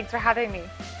 Thanks for having me.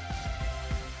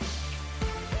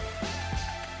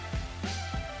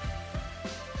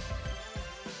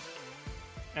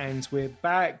 And we're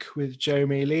back with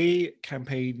Jeremy Lee,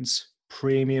 Campaign's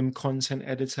premium content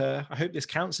editor. I hope this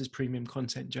counts as premium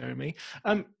content, Jeremy.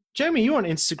 Jeremy, you're on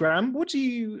Instagram.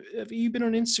 Have you been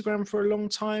on Instagram for a long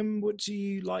time? What do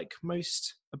you like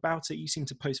most about it? You seem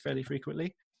to post fairly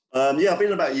frequently. Yeah, I've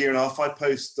been about a year and a half. I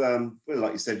post,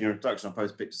 like you said in your introduction, I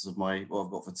post pictures of what I've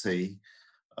got for tea.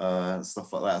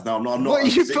 Stuff like that. No, I'm not.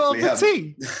 What you put for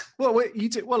tea? What you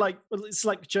do? Well, it's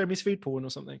like Jeremy's food porn or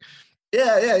something.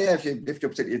 Yeah. If you're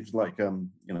particularly into like a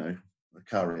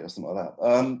curry or something like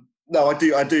that. No,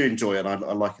 I do enjoy it. And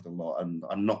I like it a lot. And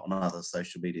I'm not on other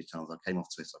social media channels. I came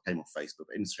off Twitter. I came off Facebook.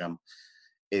 But Instagram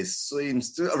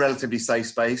seems a relatively safe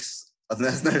space, and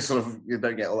there's no sort of, you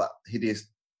don't get all that hideous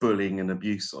bullying and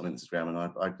abuse on Instagram, and I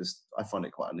find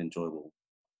it quite an enjoyable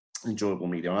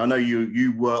medium. I know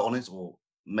you were on it or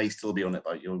may still be on it,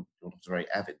 but you're not a very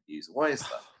avid user. Why is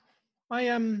that? I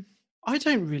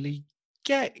don't really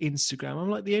get Instagram.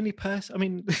 I'm like the only person. I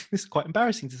mean, this is quite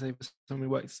embarrassing to say for someone who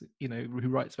works, who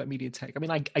writes about media tech. I mean,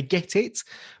 I get it,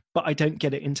 but I don't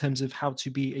get it in terms of how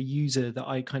to be a user that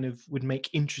I kind of would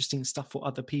make interesting stuff for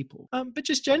other people. But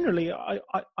just generally, I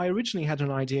originally had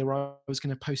an idea where I was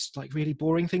going to post like really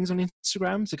boring things on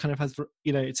Instagram to kind of have,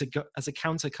 it's as a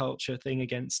counterculture thing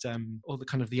against all the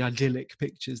kind of the idyllic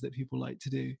pictures that people like to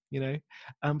do,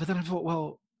 But then I thought,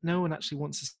 well, no one actually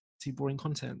wants to see boring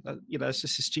content. It's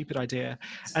just a stupid idea.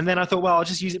 And then I thought, well, I'll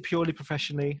just use it purely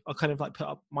professionally. I'll kind of like put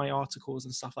up my articles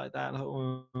and stuff like that. And I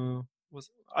thought,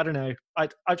 I don't know. I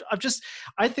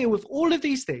think with all of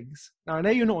these things, now I know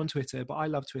you're not on Twitter, but I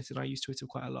love Twitter and I use Twitter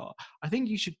quite a lot. I think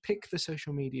you should pick the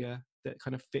social media that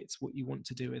kind of fits what you want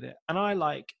to do with it. And I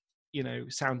like,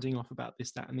 sounding off about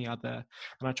this, that, and the other.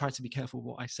 And I try to be careful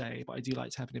what I say, but I do like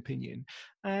to have an opinion.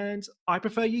 And I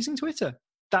prefer using Twitter.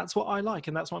 That's what I like,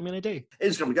 and that's what I'm going to do.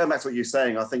 Instagram, going back to what you're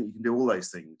saying, I think you can do all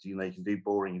those things. You can do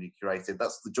boring, you can do curated.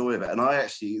 That's the joy of it. And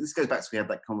this goes back to, we had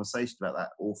that conversation about that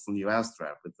awful new Astra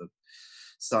app with the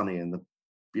Sunny and the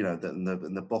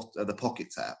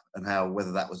Pockets app, and how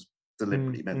whether that was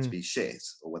deliberately meant to be shit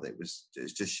or whether it's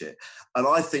just shit. And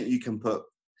I think you can put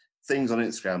things on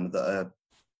Instagram that are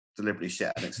deliberately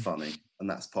shit and it's funny, and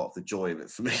that's part of the joy of it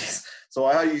for me. So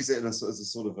I use it as a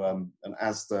sort of an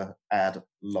Asda ad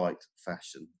light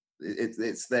fashion.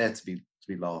 It's there to be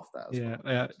laughed at.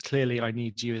 Yeah, clearly I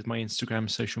need you as my Instagram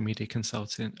social media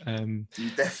consultant. You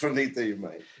definitely do,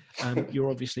 mate. You're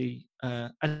obviously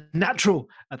a natural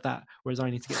at that, whereas I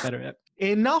need to get better at it.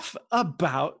 Enough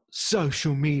about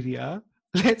social media.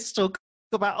 Let's talk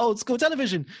about old school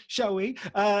television, shall we?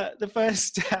 The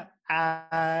first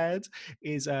ad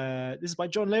is this is by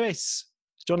John Lewis.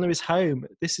 John Lewis Home.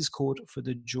 This is called For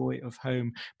the Joy of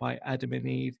Home by Adam and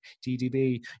Eve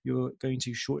DDB. You're going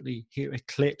to shortly hear a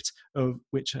clip of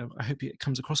which I hope it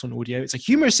comes across on audio. It's a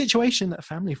humorous situation that a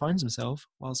family finds themselves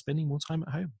while spending more time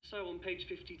at home. So on page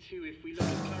 52, if we look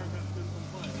at paragraph number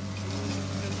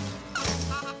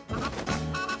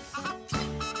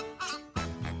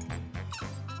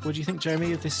 1. What do you think,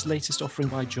 Jeremy, of this latest offering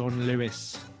by John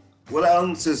Lewis? Well, it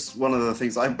answers one of the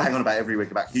things I bang on about every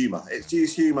week about humour. It's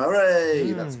used humour,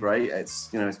 hooray! That's great. It's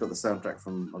it's got the soundtrack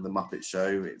from the Muppet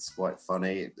Show. It's quite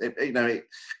funny. Going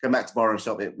back to Bar and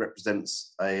Shop, it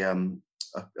represents a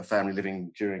family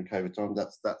living during COVID time.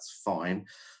 That's fine.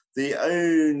 The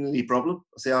only problem,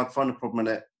 I'd find a problem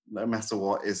in it no matter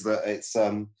what, is that it's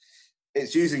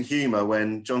using humour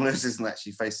when John Lewis isn't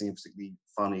actually facing a particularly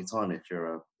funny time. If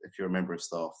you're a member of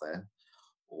staff there,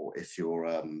 or if you're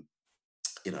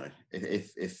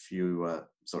if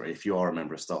you are a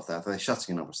member of staff there, they're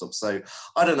shutting a number of stuff. So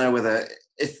I don't know whether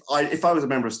if I was a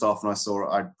member of staff and I saw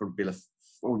it, I'd probably be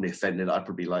wouldn't be offended. I'd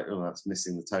probably be like, oh, that's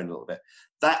missing the tone a little bit.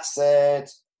 That said,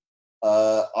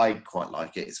 I quite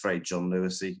like it. It's very John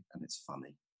Lewisy and it's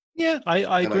funny. Yeah,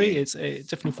 I agree. It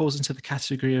definitely falls into the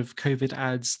category of COVID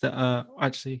ads that are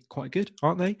actually quite good,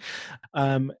 aren't they?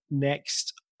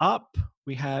 Next up,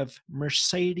 we have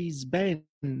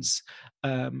Mercedes-Benz.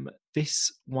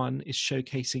 This one is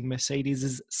showcasing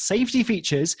Mercedes' safety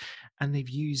features, and they've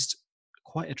used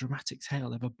quite a dramatic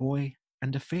tale of a boy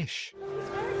and a fish.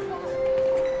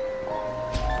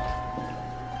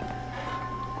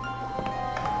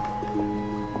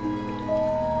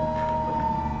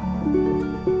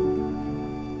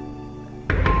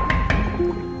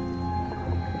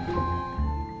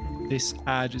 This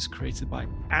ad is created by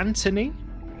Anthony.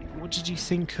 What did you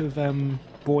think of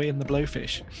Boy and the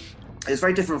Blowfish? It's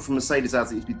very different from Mercedes ads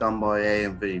that used to be done by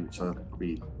AMV, which are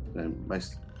probably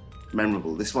most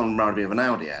memorable. This one reminded me of an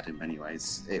Audi ad in many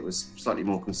ways. It was slightly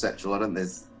more conceptual.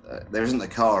 There isn't a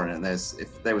car in it.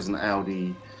 If there was an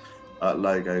Audi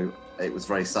logo, it was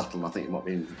very subtle. I think it might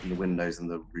be in the windows in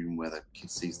the room where the kid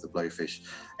sees the blowfish.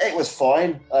 It was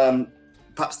fine.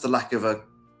 Perhaps the lack of a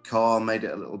car made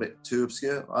it a little bit too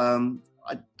obscure. I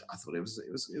thought it was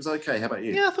okay. How about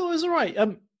you? Yeah, I thought it was all right.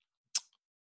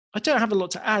 I don't have a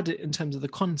lot to add in terms of the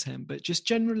content, but just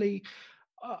generally,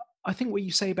 I think what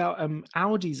you say about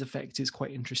Audi's effect is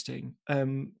quite interesting.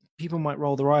 People might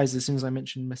roll their eyes as soon as I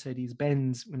mentioned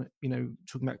Mercedes-Benz when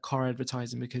talking about car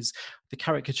advertising, because the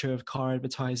caricature of car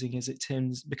advertising is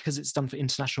because it's done for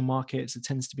international markets, it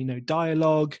tends to be no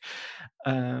dialogue.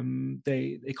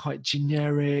 They're quite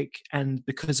generic, and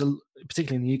because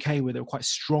particularly in the UK where there are quite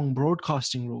strong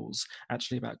broadcasting rules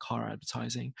actually about car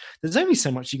advertising, there's only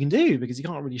so much you can do because you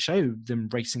can't really show them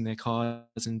racing their cars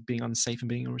and being unsafe and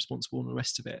being irresponsible and the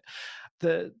rest of it.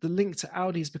 The link to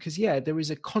Audi is because there is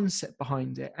a concept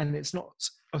behind it, and it's not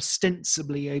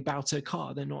ostensibly about a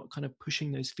car. They're not kind of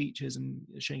pushing those features and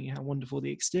showing you how wonderful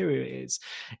the exterior is.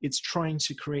 It's trying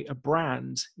to create a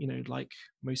brand, like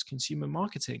most consumer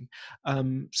marketing.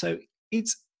 So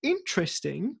it's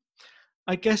interesting.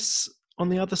 I guess on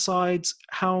the other side,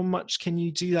 how much can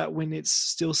you do that when it's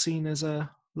still seen as a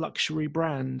luxury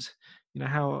brand?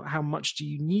 How much do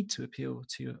you need to appeal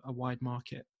to a wide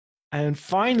market? And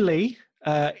finally,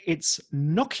 it's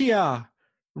Nokia.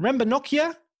 Remember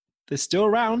Nokia? They're still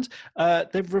around.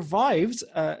 They've revived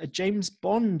a James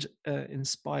Bond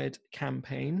inspired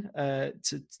campaign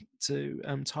to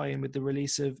tie in with the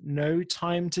release of No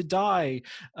Time to Die,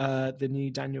 the new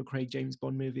Daniel Craig James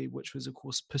Bond movie, which was of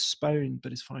course postponed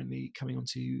but is finally coming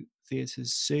onto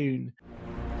theaters soon.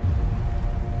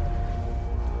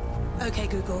 Okay,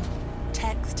 Google,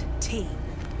 text T.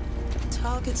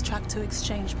 Targets tracked to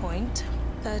exchange point.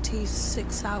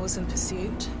 36 hours in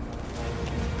pursuit.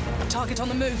 Target on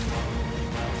the move.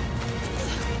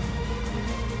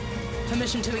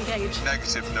 Permission to engage.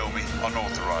 Negative, Nomi.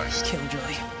 Unauthorized.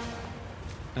 Killjoy.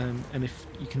 And if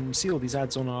you can see all these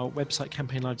ads on our website,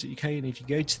 campaignlive.uk, and if you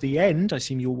go to the end, I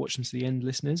assume you'll watch them to the end,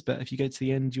 listeners, but if you go to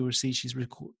the end, you'll see she's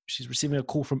receiving a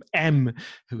call from M,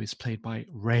 who is played by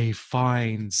Ray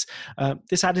Fiennes.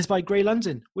 This ad is by Grey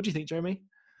London. What do you think, Jeremy?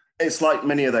 It's like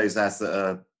many of those ads that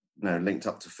are linked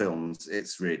up to films.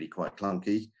 It's really quite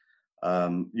clunky.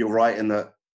 You're right in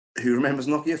that who remembers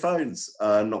Nokia phones?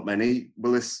 Not many.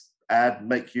 Will this ad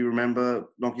make you remember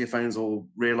Nokia phones or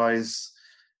realise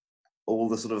all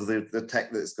the sort of the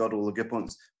tech that it's got, all the good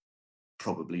points?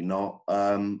 Probably not.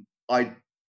 I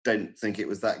don't think it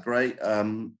was that great.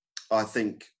 I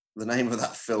think the name of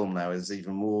that film now is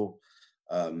even more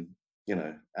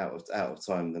out of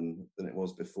time than it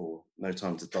was before. No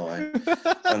Time to Die.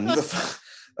 and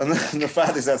the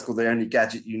fact is that's called The Only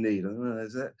Gadget You Need. I don't know,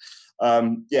 is it?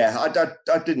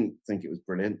 I didn't think it was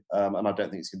brilliant, and I don't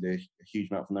think it's going to do a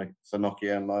huge amount for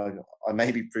Nokia, and I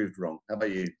may be proved wrong. How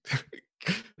about you?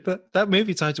 That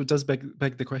movie title does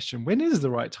beg the question: when is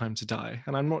the right time to die?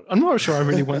 And I'm not sure I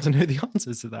really want to know the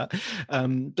answers to that.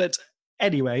 But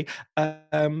anyway,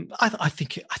 I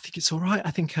think it's all right.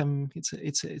 I think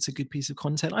it's a good piece of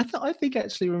content. I think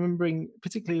actually remembering,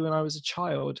 particularly when I was a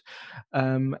child,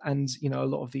 and a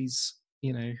lot of these,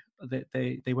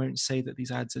 they won't say that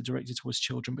these ads are directed towards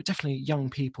children, but definitely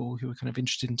young people who are kind of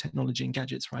interested in technology and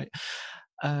gadgets, right?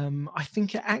 I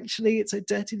think it's a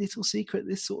dirty little secret.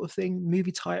 This sort of thing,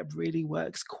 movie tie-up really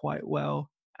works quite well.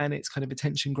 And it's kind of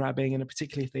attention grabbing, and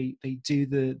particularly if they do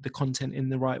the content in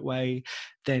the right way,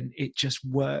 then it just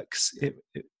works. It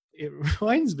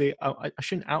reminds me, I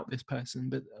shouldn't out this person,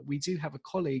 but we do have a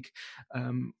colleague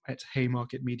at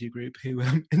Haymarket Media Group who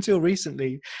until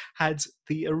recently had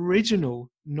the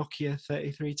original Nokia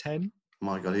 3310.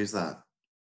 My God, who's that?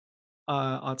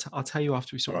 I'll tell you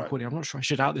after we start recording. I'm not sure I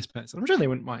should out this person. I'm sure they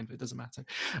wouldn't mind, but it doesn't matter.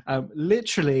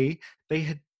 Literally,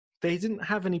 they didn't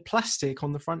have any plastic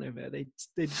on the front of it. It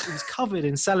was covered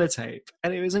in sellotape,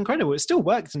 and it was incredible. It still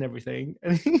worked and everything.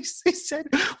 And he said,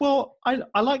 well,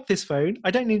 I like this phone.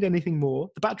 I don't need anything more.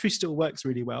 The battery still works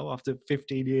really well after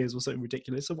 15 years or something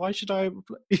ridiculous. So why should I?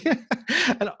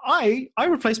 And I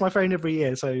replace my phone every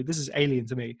year. So this is alien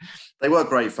to me. They were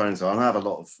great phones, though. And I have a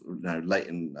lot of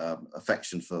latent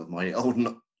affection for my old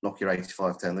Nokia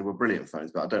 8510. They were brilliant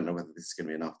phones, but I don't know whether this is going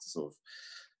to be enough to sort of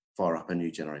fire up a new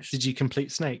generation. Did you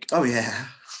complete Snake? Oh yeah.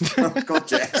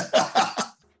 God, yeah.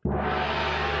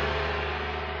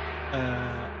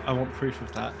 I want proof of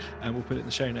that, and we'll put it in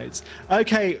the show notes.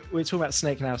 Okay, we're talking about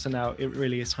Snake now, so now it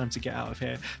really is time to get out of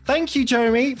here. Thank you,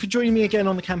 Jeremy, for joining me again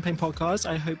on the Campaign Podcast.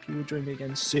 I hope you will join me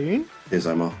again soon. Here's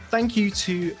Omar. Thank you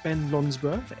to Ben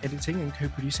Lonsborough for editing and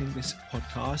co-producing this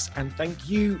podcast, and thank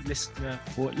you, listener,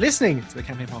 for listening to the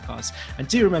Campaign Podcast. And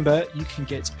do remember, you can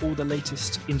get all the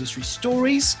latest industry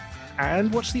stories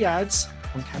and watch the ads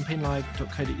on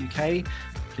campaignlive.co.uk.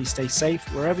 Please stay safe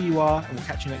wherever you are, and we'll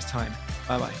catch you next time.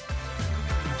 Bye-bye.